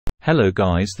Hello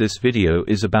guys, this video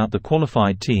is about the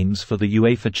qualified teams for the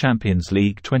UEFA Champions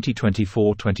League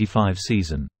 2024-25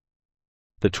 season.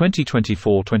 The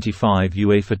 2024-25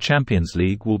 UEFA Champions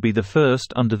League will be the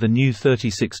first under the new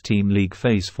 36-team league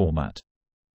phase format.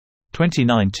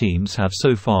 29 teams have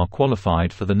so far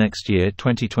qualified for the next year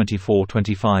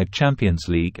 2024-25 Champions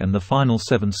League, and the final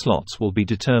 7 slots will be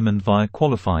determined via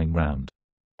qualifying round.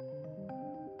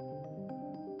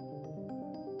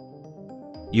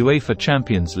 UEFA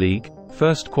Champions League,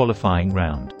 first qualifying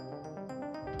round.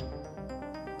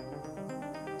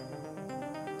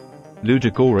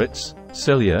 Ludogorets,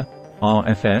 Celje,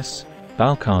 RFS,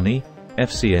 Balkani,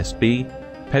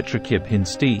 FCSB, Petrokip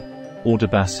Hinsti,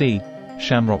 Ordubasi,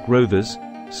 Shamrock Rovers,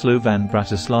 Slovan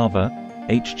Bratislava,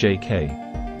 HJK.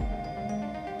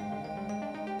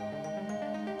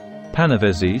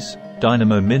 Panevėžys,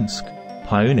 Dynamo Minsk,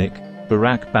 Pionik,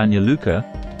 Barak Banja Luka,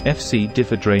 FC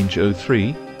Differdange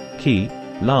 03, Key,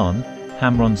 Lan,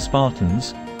 Hamron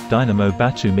Spartans, Dynamo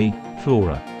Batumi,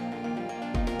 Flora.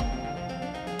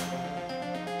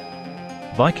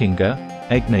 Vikinga,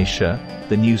 Egnatia,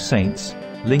 The New Saints,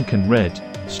 Lincoln Red,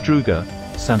 Struga,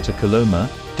 Santa Coloma,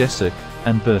 Desek,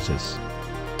 and Bertus.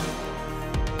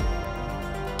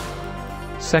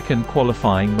 Second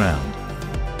qualifying round.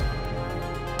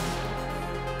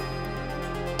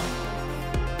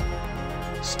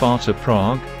 Sparta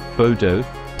Prague, Bodo,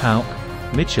 PAOK,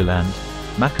 Midtjylland,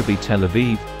 Maccabi Tel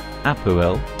Aviv,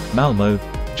 Apoel, Malmo,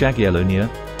 Jagiellonia,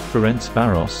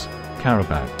 Ferencvaros,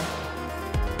 Karabakh.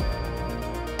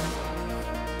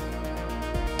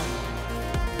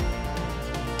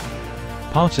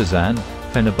 Partizan,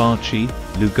 Fenerbahce,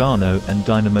 Lugano and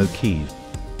Dynamo Kyiv.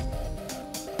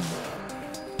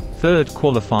 Third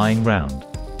qualifying round.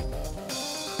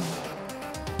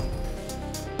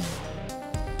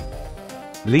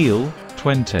 Lille,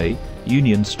 Twente,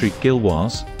 Union Street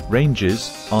Gilloise,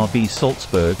 Rangers, RB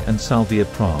Salzburg and Slavia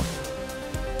Prague.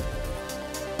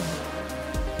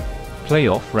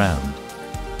 Playoff round.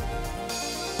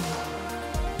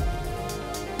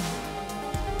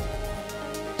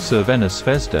 Crvena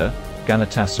Zvezda,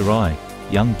 Galatasaray,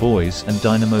 Young Boys and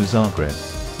Dynamo Zagreb.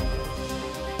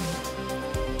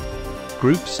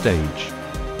 Group stage.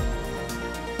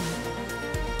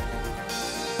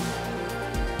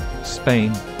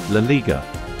 Spain, La Liga.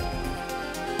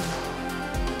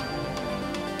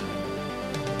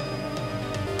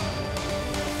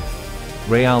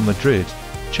 Real Madrid,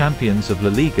 champions of La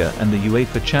Liga and the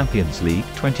UEFA Champions League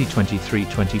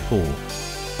 2023-24.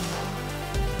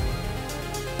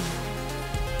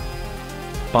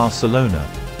 Barcelona.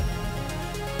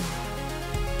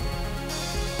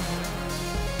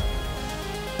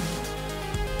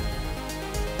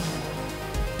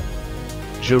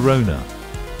 Girona.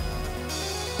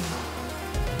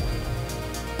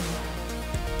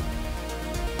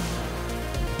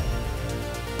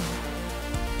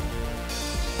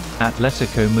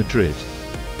 Atletico Madrid.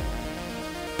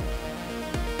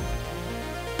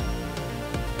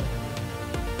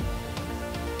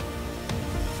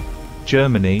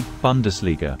 Germany,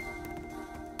 Bundesliga.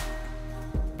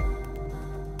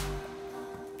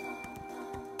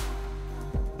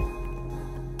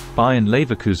 Bayern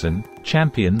Leverkusen,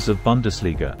 champions of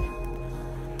Bundesliga.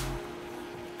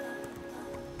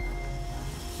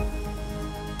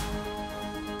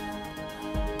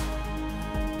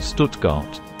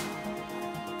 Stuttgart.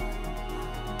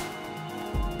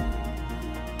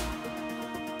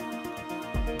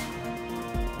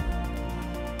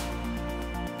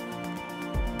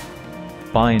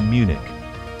 Bayern Munich.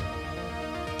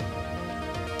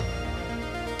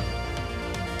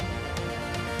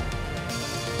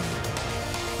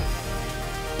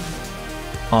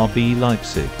 RB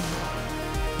Leipzig.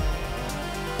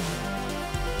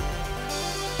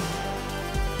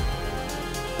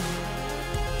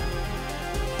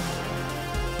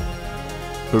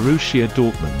 Borussia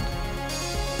Dortmund.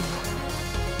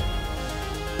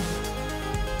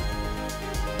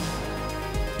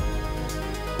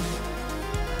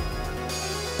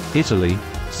 Italy,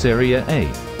 Serie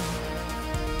A.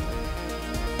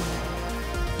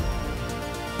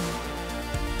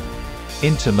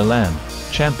 Inter Milan,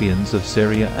 champions of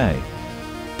Serie A.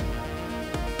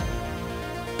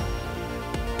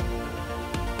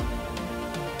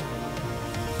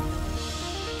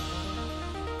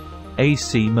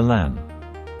 AC Milan.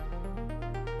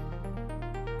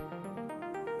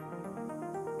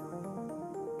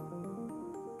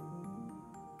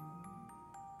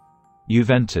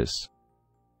 Juventus.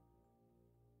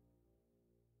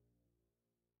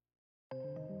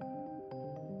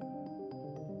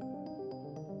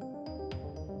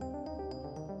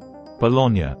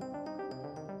 Bologna.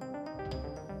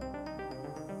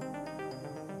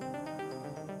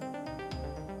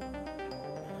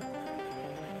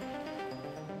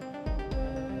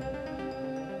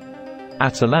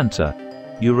 Atalanta,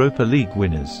 Europa League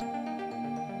winners.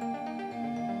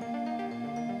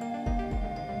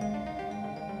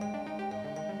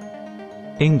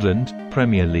 England,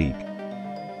 Premier League.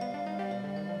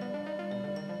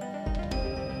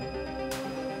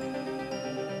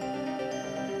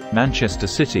 Manchester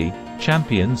City,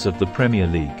 champions of the Premier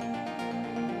League.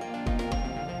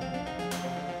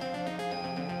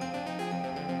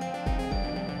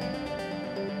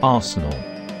 Arsenal.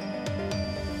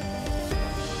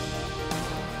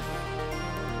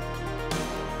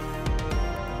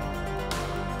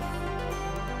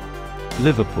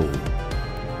 Liverpool.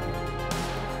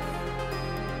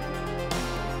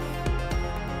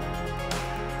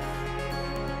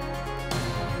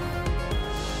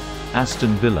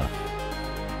 Aston Villa.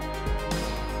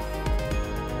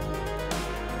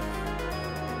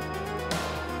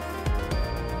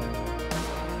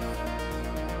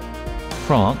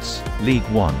 France, Ligue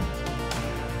 1.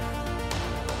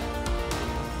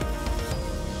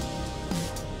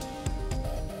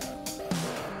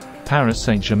 Paris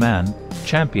Saint-Germain,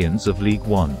 champions of Ligue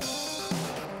 1.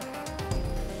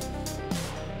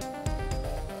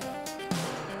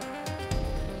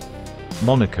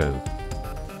 Monaco.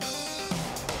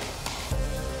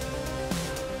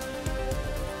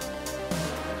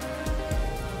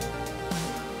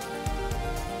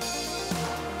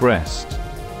 Brest.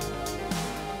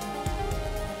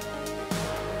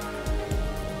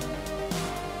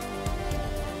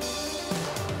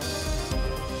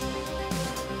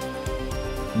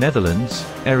 Netherlands,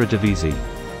 Eredivisie.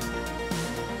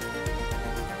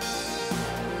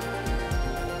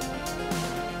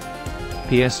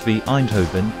 PSV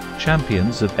Eindhoven,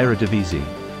 champions of Eredivisie.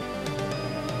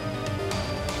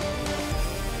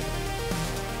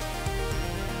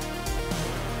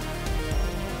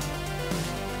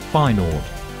 Feyenoord.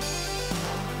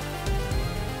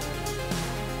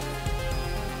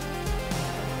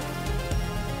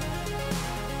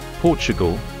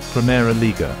 Portugal, Primeira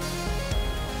Liga.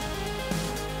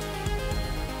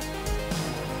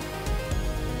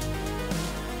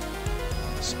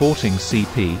 Sporting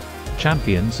CP,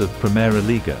 champions of Primeira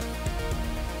Liga.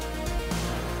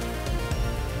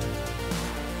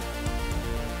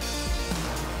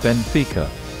 Benfica.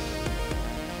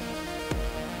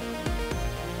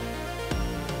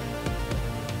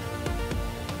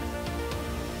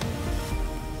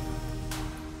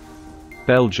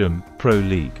 Belgium, Pro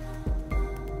League.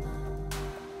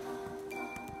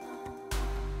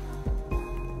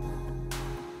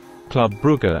 Club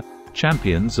Brugge,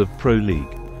 champions of Pro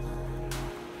League.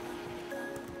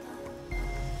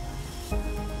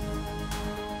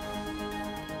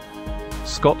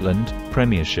 Scotland,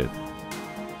 Premiership.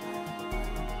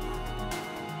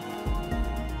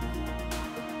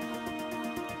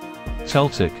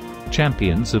 Celtic,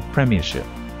 champions of Premiership.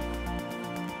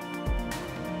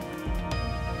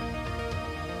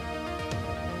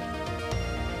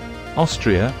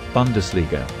 Austria,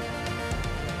 Bundesliga.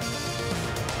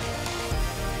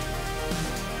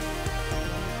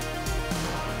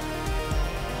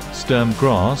 Sturm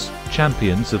Graz,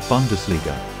 champions of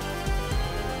Bundesliga.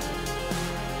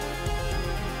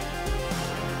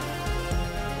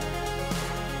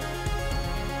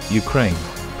 Ukraine,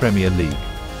 Premier League.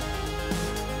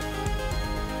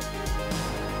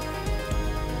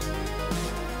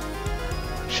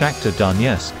 Shakhtar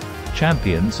Donetsk,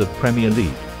 champions of Premier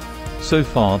League. So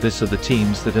far this are the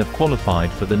teams that have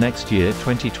qualified for the next year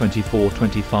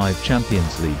 2024-25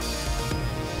 Champions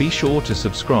League. Be sure to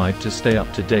subscribe to stay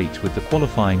up to date with the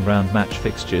qualifying round match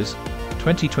fixtures,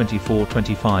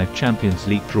 2024-25 Champions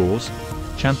League draws,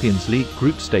 Champions League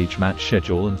group stage match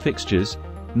schedule and fixtures,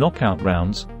 knockout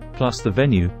rounds, plus the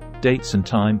venue, dates and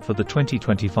time for the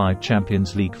 2025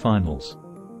 Champions League finals.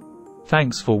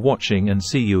 Thanks for watching and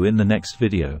see you in the next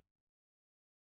video.